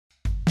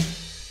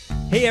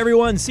Hey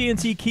everyone,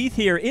 CNC Keith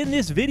here. In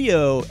this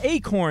video,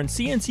 Acorn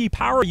CNC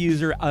power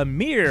user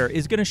Aamir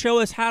is going to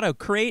show us how to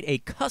create a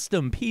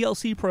custom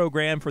PLC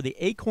program for the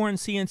Acorn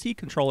CNC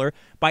controller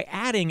by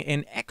adding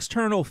an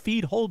external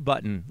feed hold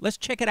button. Let's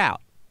check it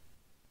out.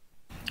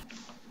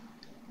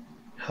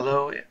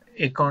 Hello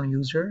Acorn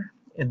user.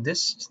 In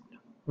this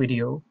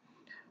video,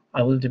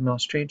 I will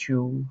demonstrate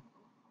you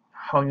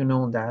how you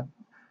know that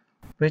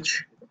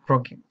which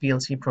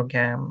PLC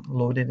program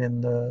loaded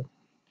in the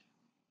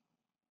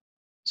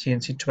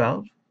CNC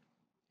 12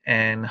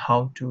 and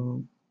how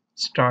to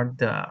start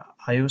the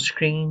IO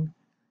screen.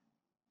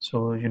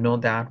 So you know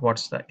that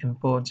what's the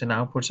inputs and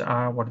outputs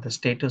are, what the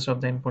status of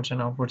the inputs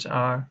and outputs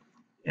are,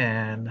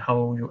 and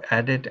how you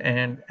edit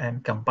and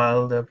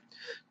compile the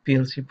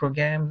PLC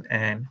program,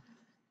 and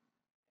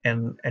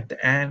at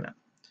the end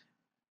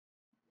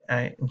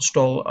I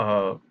install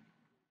a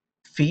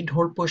feed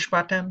hold push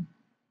button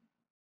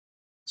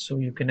so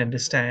you can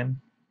understand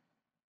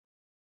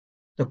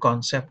the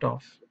concept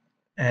of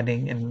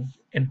adding in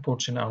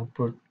inputs and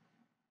output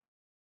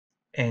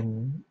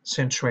in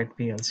Centroid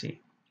PLC.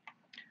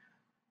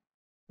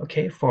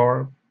 Okay,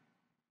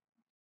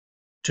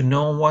 to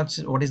know what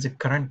is the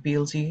current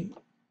PLC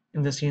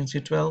in the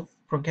CNC 12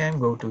 program,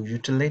 go to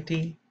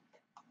Utility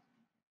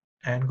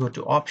and go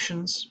to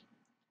Options.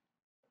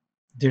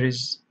 There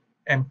is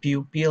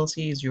MPU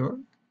PLC is your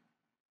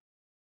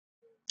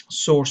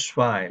source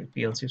file,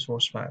 PLC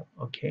source file.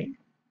 Okay,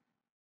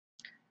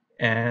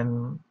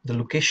 and the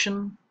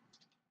location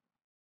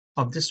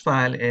of this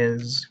file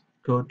is,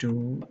 go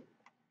to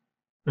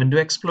Window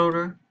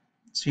Explorer,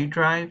 C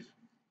drive,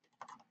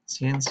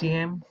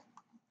 CNCM,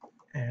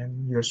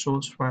 and your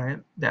source file,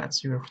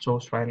 that's your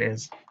source file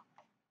is.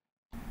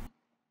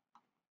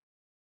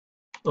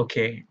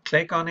 Okay,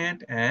 click on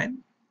it and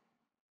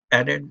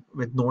add it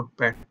with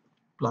Notepad++.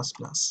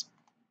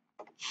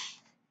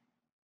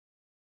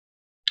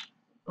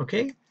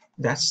 Okay,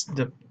 that's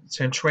the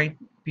Centroid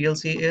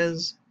PLC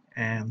is,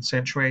 and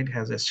Centroid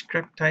has a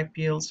script type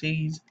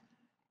PLCs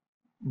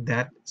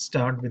that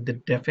start with the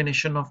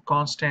definition of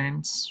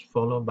constants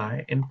followed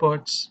by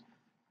inputs,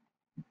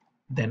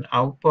 then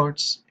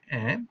outputs,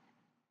 and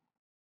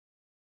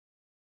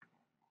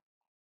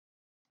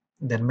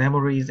then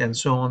memories, and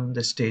so on.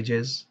 The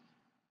stages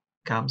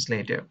comes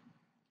later.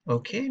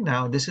 Okay,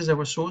 now this is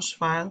our source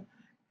file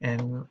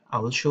and I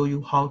will show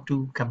you how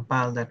to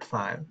compile that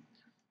file.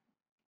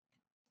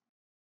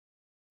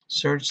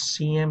 Search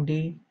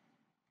CMD,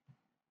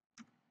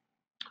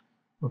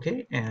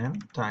 okay,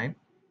 and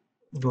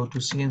go to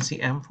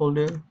CNCM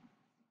folder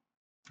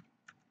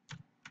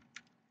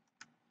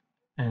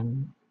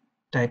and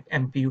type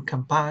MPU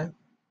compile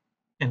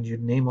and your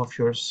name of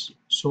your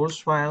source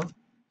file.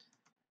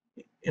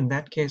 In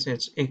that case,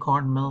 it's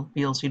Acorn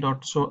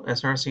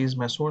PLC.src is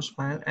my source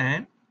file,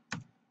 and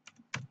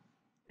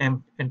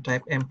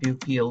type MPU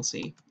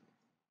PLC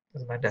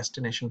as my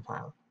destination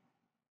file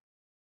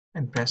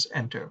and press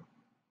enter.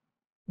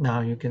 Now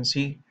you can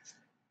see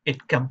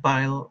it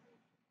compile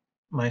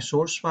my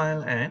source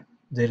file and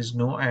there is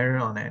no error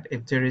on it.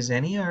 If there is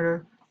any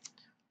error,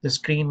 the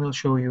screen will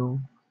show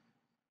you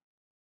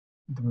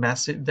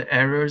the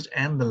errors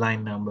and the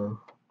line number.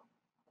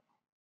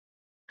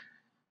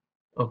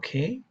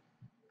 Okay,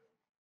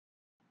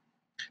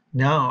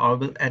 now I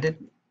will edit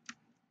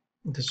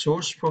the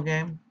source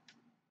program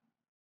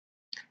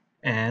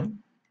and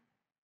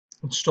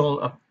install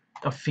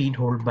a feed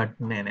hold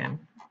button in it.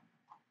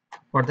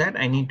 For that,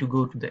 I need to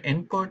go to the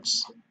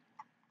inputs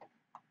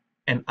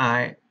and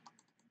I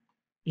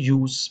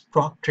use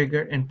proc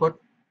trigger input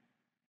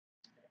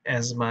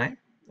as I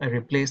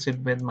replace it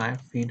with my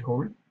feed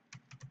hold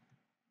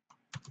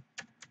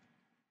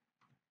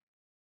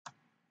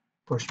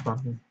push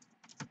button.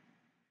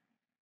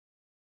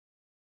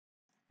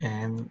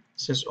 And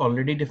this is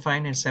already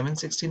defined in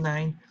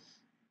 769.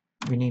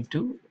 We need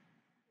to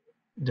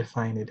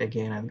define it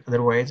again, and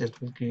otherwise it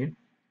will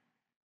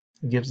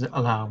gives the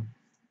alarm.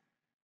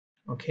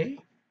 Okay,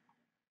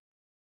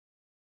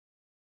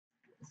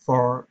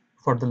 for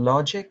the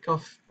logic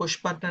of push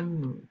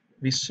button,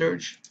 we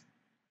search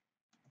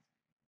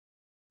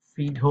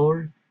feed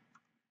hold,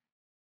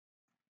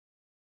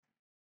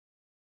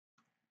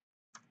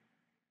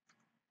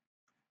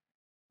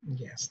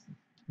 yes,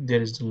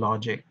 there is the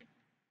logic.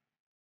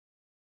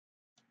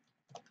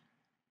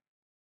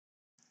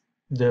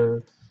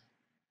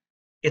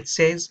 It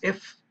says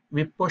if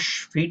we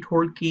push feed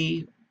hold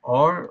key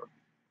or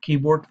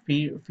keyboard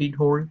feed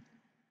hold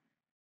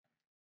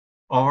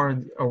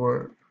or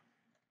our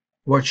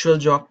virtual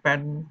jog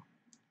pattern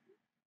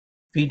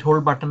feed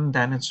hold button,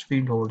 then it's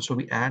feed hold. So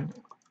we add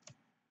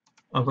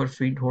our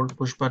feed hold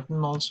push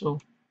button also.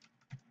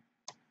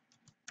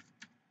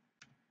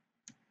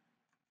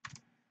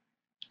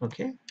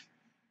 Okay,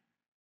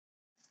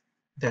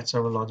 that's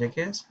our logic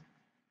is.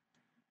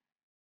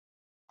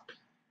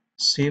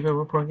 Save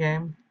our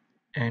program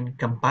and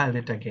compile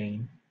it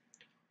again.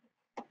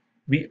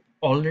 We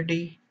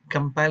already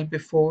compiled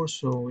before,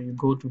 so you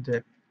go to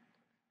the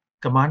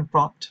command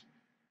prompt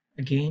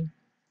again,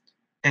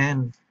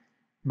 and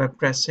by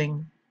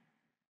pressing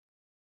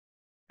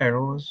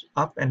arrows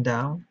up and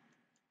down,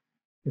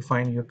 you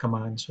find your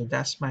command. So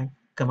that's my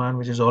command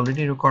which is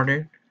already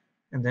recorded,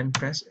 and then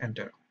press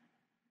enter.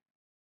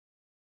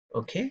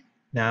 Okay,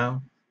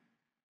 now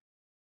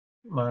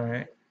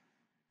my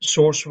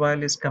source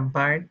file is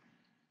compiled.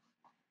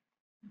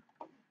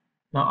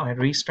 Now I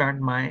restart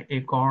my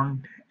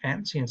Acorn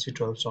and CNC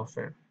 12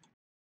 software.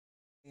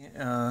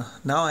 Now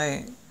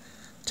I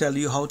tell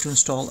you how to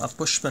install a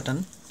push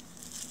button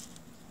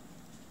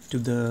to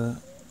the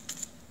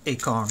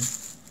Acorn.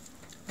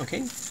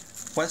 Okay,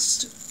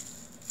 first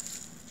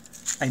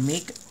I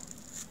make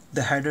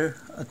the header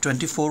a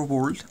 24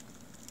 volt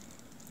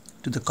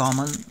to the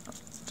common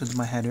to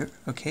my header.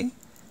 Okay,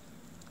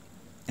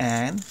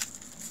 and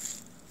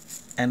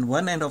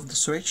one end of the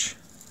switch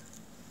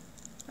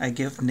I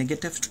give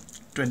negative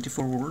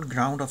 24 volt,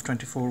 ground of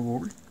 24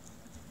 volt,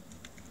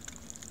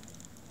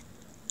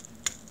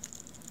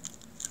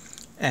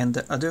 and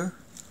the other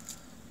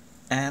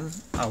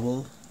and I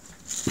will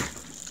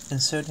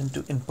insert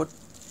into input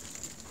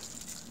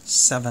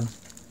 7.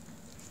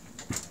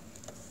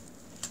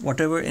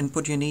 Whatever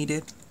input you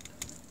needed,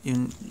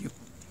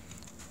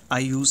 I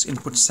use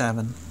input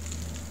 7.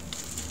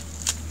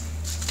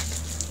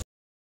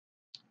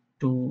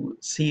 To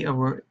see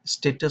our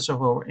status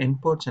of our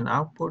inputs and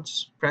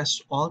outputs,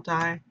 press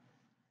Alt-I,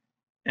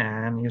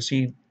 and you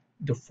see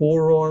the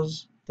 4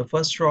 rows. The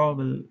first row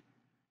will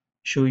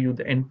show you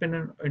the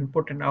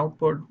input and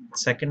output.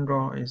 Second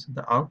row is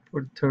the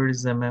output. Third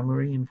is the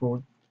memory, and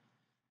fourth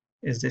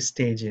is the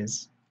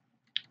stages.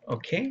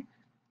 Okay,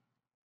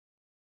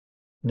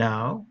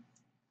 now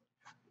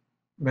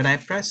when I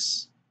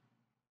press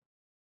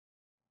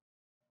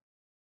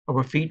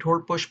our feed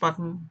hold push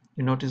button,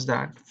 you notice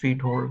that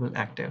feed hold will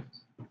active.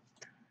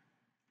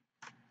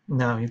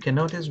 Now you can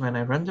notice when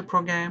I run the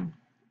program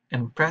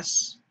and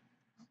press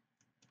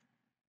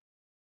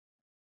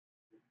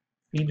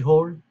feed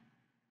hold,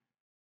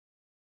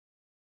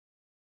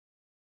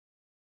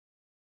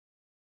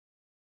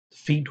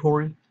 feed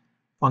hold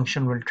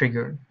function will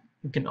trigger.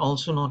 You can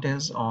also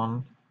notice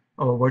on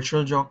our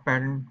virtual jog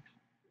pattern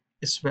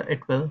it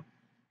will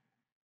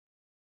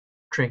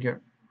trigger.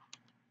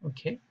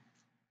 Okay,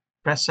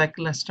 press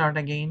cycle and start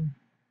again.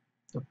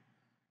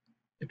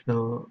 It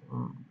will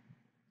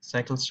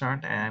cycle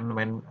start, and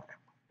when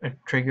it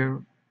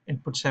trigger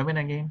input 7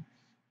 again,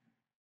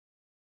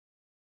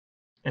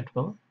 it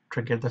will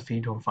trigger the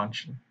feed hold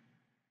function.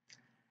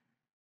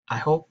 I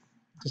hope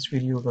this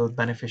video will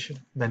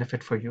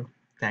benefit for you.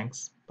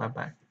 Thanks. Bye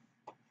bye.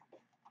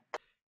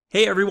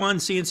 Hey everyone,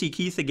 CNC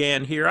Keith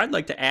again here. I'd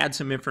like to add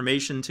some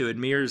information to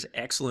Aamir's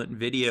excellent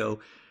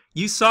video.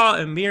 You saw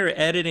Aamir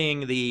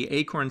editing the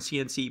Acorn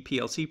CNC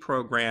PLC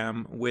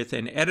program with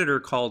an editor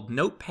called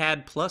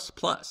Notepad++.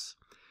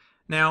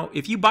 Now,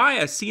 if you buy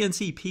a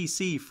CNC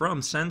PC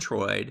from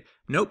Centroid,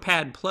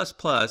 Notepad++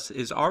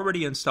 is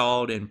already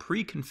installed and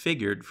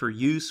pre-configured for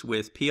use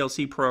with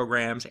PLC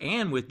programs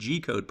and with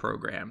G-code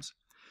programs.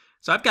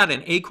 So I've got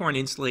an Acorn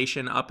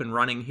installation up and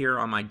running here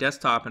on my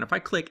desktop, and if I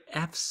click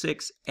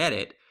F6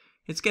 Edit,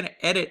 it's going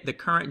to edit the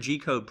current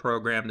G-code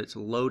program that's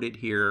loaded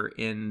here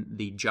in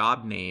the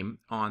job name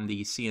on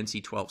the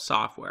CNC 12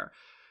 software.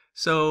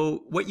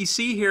 So what you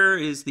see here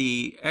is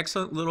the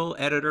excellent little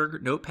editor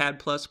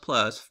Notepad++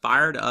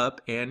 fired up,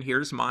 and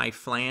here's my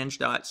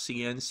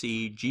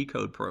flange.cnc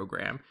G-code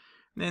program.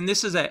 And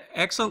this is an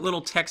excellent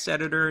little text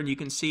editor, and you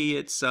can see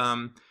it's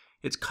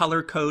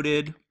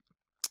color-coded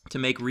to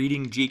make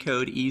reading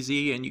G-code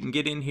easy, and you can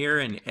get in here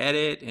and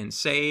edit and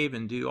save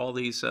and do all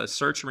these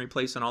search and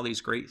replace and all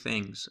these great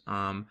things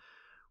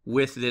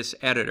with this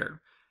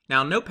editor.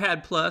 Now,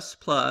 Notepad++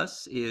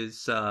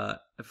 is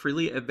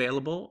freely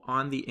available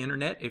on the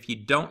internet. If you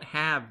don't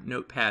have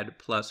Notepad++,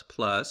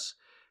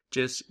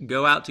 just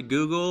go out to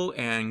Google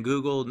and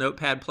Google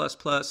Notepad++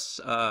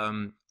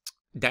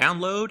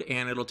 download,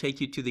 and it'll take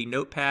you to the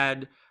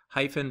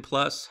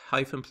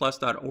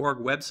notepad-plus-plus.org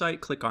website.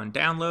 Click on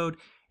download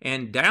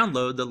and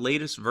download the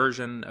latest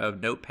version of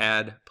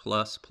Notepad++.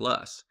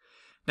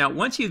 Now,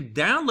 once you've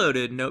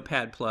downloaded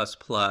Notepad++,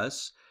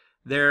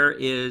 there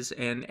is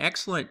an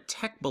excellent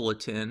tech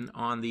bulletin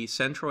on the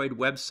Centroid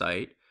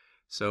website.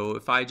 So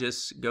if I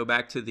just go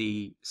back to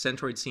the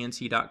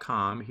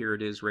centroidcnc.com, here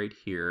it is right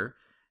here,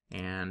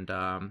 and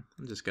I'm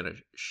just going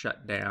to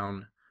shut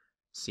down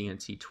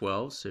CNC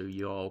 12 so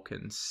you all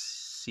can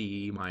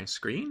see my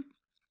screen.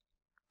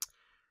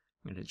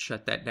 I'm going to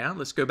shut that down.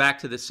 Let's go back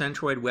to the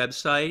Centroid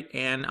website,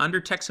 and under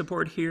tech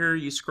support here,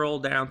 you scroll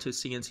down to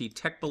CNC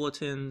Tech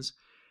Bulletins,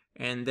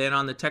 and then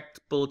on the Tech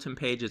Bulletin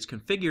page, it's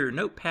Configure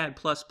Notepad++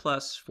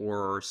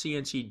 for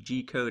CNC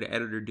G-code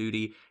editor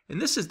duty,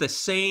 and this is the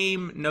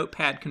same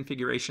Notepad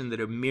configuration that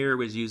Aamir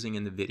was using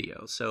in the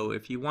video. So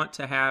if you want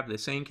to have the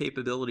same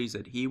capabilities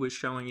that he was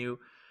showing you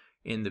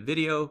in the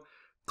video,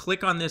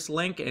 click on this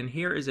link, and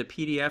here is a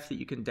PDF that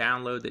you can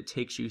download that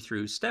takes you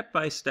through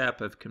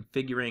step-by-step of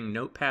configuring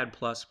Notepad++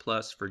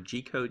 for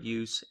G-code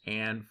use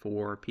and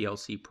for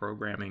PLC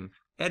programming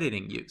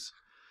editing use.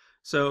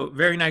 So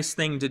very nice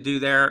thing to do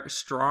there.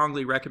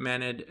 Strongly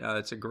recommended.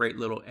 It's a great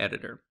little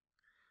editor.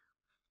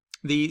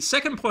 The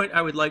second point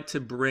I would like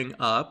to bring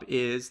up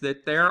is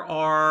that there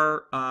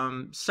are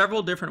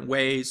several different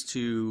ways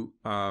to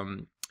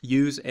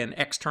use an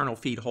external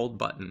feed hold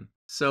button.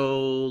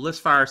 So let's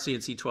fire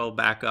CNC 12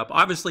 back up.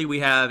 Obviously we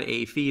have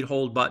a feed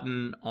hold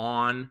button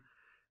on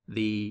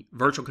the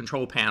virtual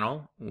control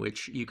panel,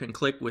 which you can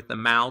click with the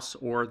mouse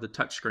or the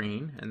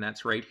touchscreen, and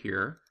that's right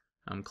here.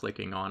 I'm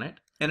clicking on it.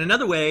 And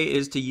another way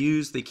is to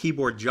use the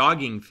keyboard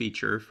jogging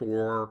feature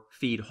for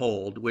feed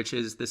hold, which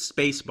is the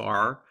space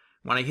bar.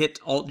 When I hit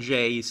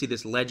Alt-J, you see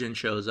this legend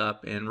shows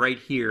up, and right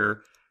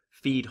here,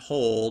 feed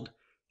hold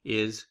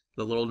is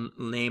the little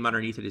name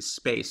underneath it is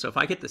space. So if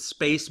I hit the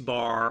space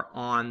bar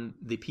on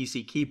the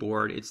PC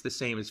keyboard, it's the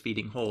same as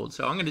feeding hold.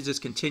 So I'm going to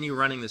just continue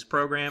running this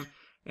program,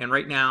 and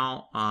right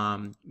now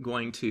I'm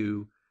going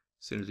to,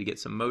 as soon as we get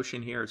some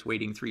motion here, it's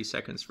waiting 3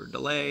 seconds for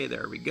delay.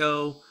 There we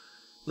go.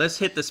 Let's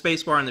hit the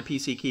space bar on the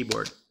PC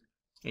keyboard.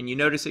 And you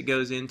notice it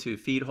goes into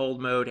feed hold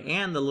mode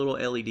and the little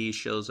LED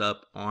shows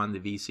up on the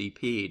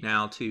VCP.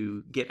 Now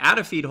to get out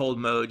of feed hold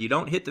mode, you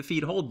don't hit the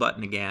feed hold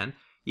button again,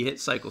 you hit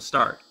cycle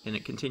start and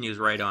it continues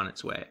right on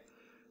its way.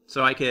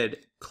 So I could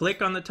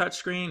click on the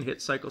touchscreen,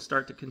 hit cycle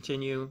start to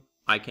continue.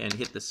 I can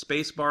hit the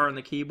space bar on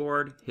the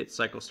keyboard, hit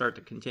cycle start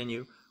to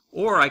continue,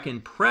 or I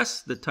can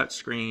press the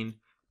touchscreen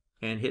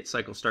and hit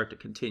cycle start to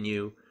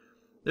continue.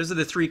 Those are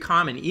the three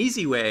common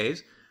easy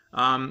ways.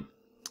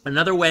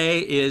 Another way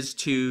is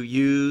to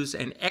use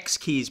an X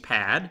keys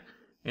pad,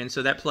 and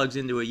so that plugs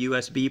into a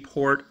USB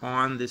port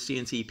on the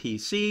CNC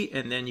PC,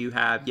 and then you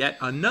have yet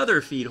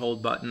another feed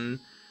hold button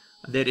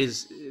that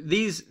is,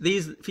 these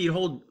feed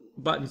hold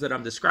buttons that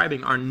I'm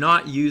describing are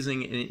not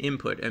using an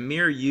input.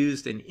 Aamir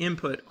used an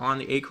input on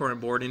the Acorn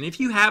board, and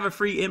if you have a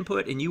free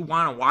input and you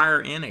want to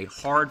wire in a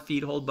hard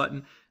feed hold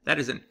button, that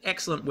is an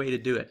excellent way to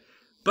do it.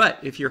 But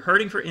if you're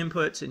hurting for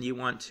inputs and you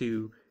want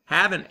to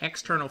have an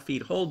external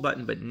feed hold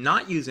button but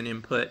not use an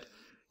input,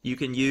 you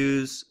can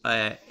use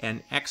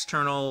an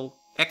external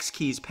X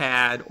keys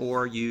pad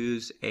or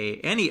use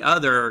any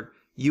other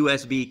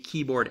USB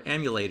keyboard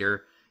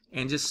emulator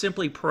and just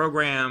simply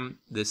program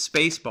the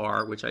space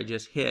bar, which I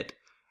just hit,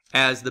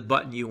 as the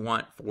button you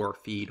want for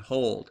feed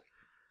hold.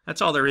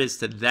 That's all there is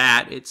to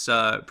that. It's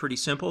pretty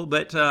simple,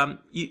 but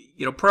you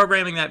know,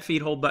 programming that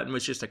feed hold button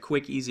was just a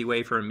quick, easy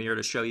way for Aamir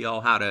to show you all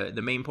how to,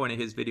 the main point of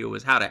his video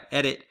was how to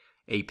edit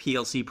a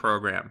PLC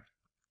program.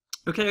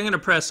 Okay, I'm going to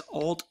press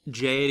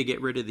Alt-J to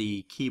get rid of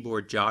the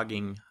keyboard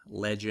jogging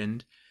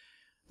legend.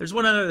 There's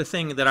one other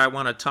thing that I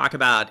want to talk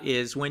about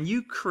is when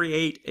you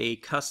create a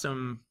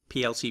custom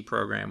PLC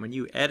program, when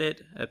you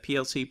edit a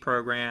PLC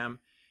program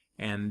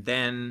and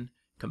then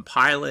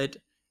compile it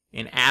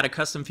and add a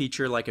custom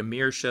feature like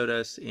Aamir showed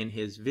us in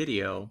his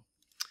video,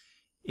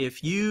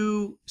 if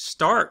you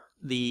start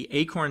the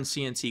Acorn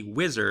CNC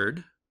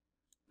Wizard,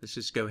 let's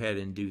just go ahead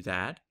and do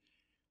that,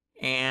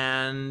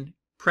 and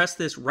press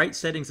this right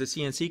settings the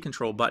CNC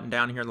control button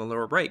down here in the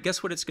lower right,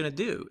 guess what it's going to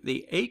do?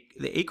 The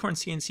Acorn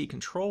CNC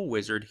control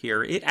wizard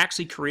here, it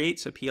actually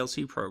creates a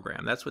PLC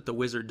program. That's what the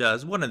wizard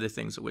does, one of the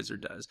things the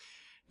wizard does.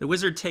 The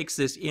wizard takes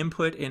this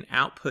input and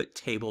output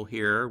table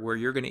here where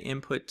you're going to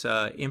input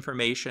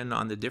information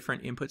on the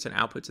different inputs and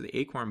outputs of the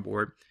Acorn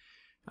board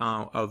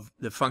of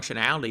the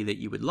functionality that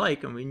you would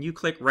like. And when you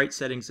click right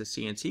settings to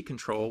CNC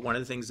control, one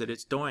of the things that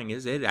it's doing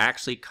is it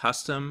actually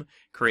custom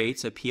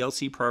creates a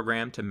PLC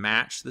program to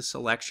match the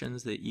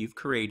selections that you've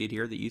created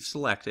here, that you've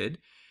selected,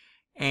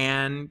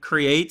 and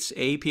creates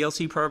a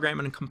PLC program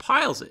and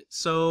compiles it.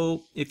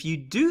 So if you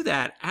do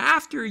that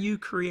after you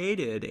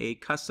created a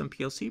custom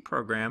PLC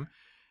program,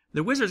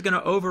 the wizard is going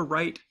to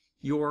overwrite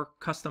your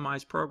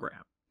customized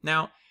program.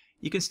 Now,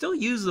 you can still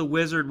use the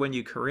wizard when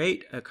you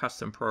create a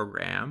custom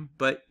program,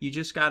 but you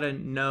just got to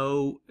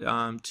know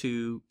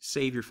to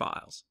save your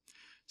files.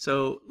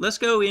 So let's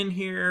go in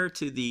here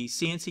to the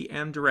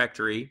CNC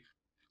directory,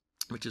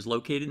 which is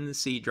located in the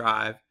C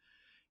drive,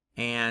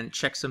 and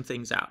check some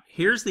things out.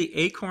 Here's the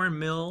Acorn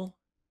Mill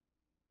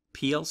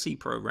PLC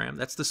program.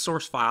 That's the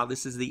source file.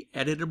 This is the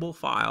editable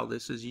file.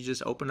 This is, you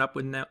just open up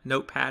with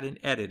Notepad and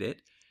edit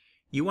it.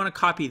 You want to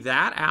copy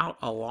that out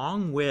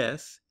along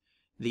with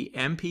the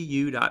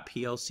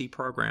MPU.plc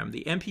program.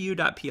 The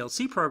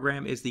MPU.plc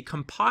program is the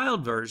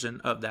compiled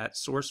version of that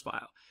source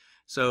file.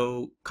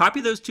 So copy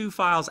those two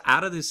files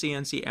out of the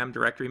CNC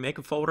directory, make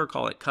a folder,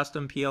 call it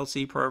Custom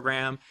PLC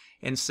Program,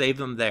 and save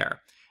them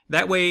there.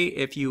 That way,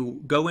 if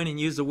you go in and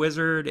use the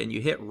wizard and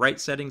you hit right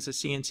settings to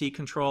CNC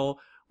control,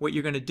 what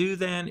you're going to do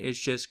then is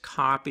just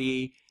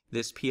copy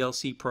this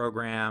PLC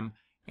program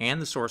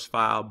and the source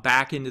file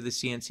back into the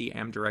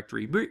CNC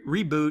directory,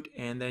 reboot,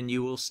 and then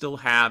you will still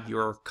have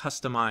your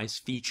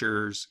customized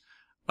features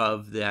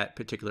of that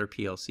particular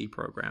PLC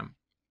program.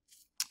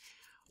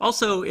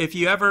 Also, if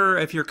you're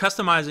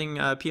customizing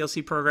a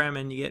PLC program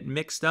and you get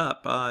mixed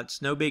up,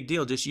 it's no big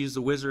deal. Just use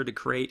the wizard to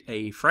create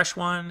a fresh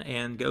one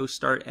and go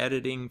start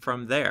editing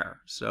from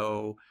there.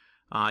 So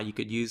you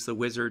could use the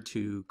wizard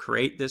to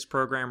create this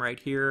program right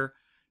here,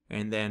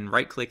 and then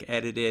right-click,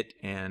 edit it,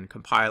 and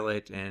compile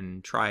it,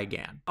 and try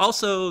again.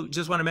 Also,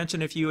 just want to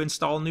mention, if you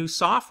install new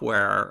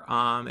software,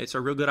 it's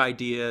a real good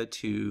idea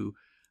to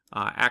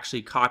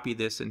actually copy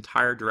this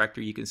entire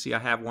directory. You can see I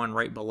have one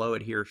right below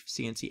it here,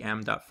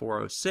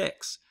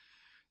 cncm.406.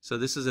 So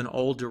this is an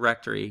old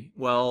directory.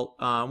 Well,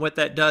 what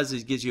that does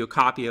is gives you a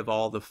copy of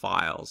all the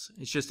files.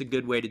 It's just a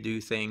good way to do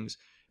things,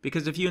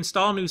 because if you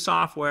install new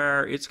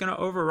software, it's going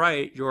to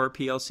overwrite your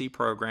PLC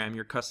program,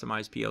 your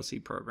customized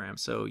PLC program.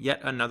 So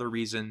yet another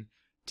reason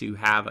to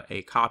have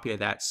a copy of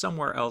that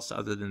somewhere else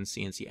other than the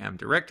CNCM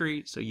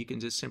directory, so you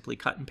can just simply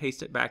cut and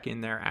paste it back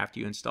in there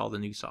after you install the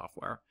new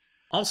software.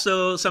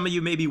 Also, some of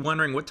you may be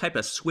wondering what type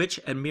of switch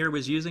Aamir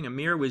was using.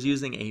 Aamir was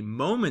using a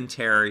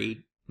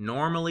momentary,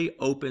 normally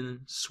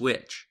open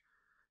switch,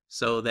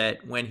 so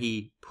that when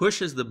he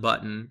pushes the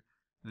button,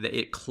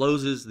 it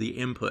closes the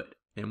input.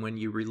 And when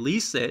you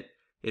release it,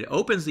 it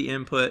opens the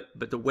input.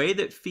 But the way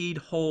that feed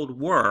hold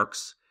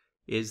works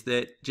is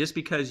that just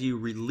because you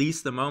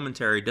release the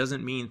momentary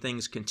doesn't mean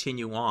things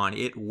continue on.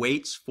 It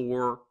waits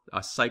for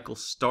a cycle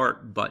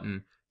start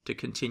button to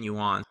continue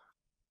on.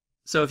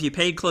 So if you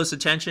paid close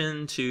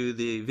attention to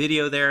the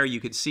video there, you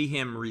could see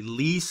him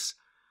release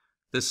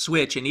the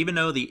switch, and even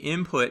though the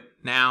input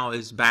now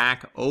is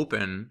back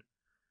open,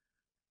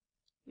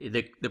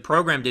 the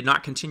program did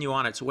not continue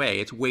on its way.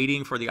 It's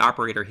waiting for the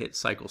operator hit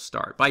cycle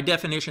start. By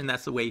definition,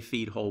 that's the way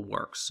feed hold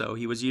works. So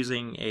he was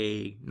using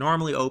a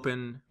normally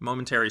open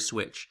momentary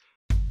switch.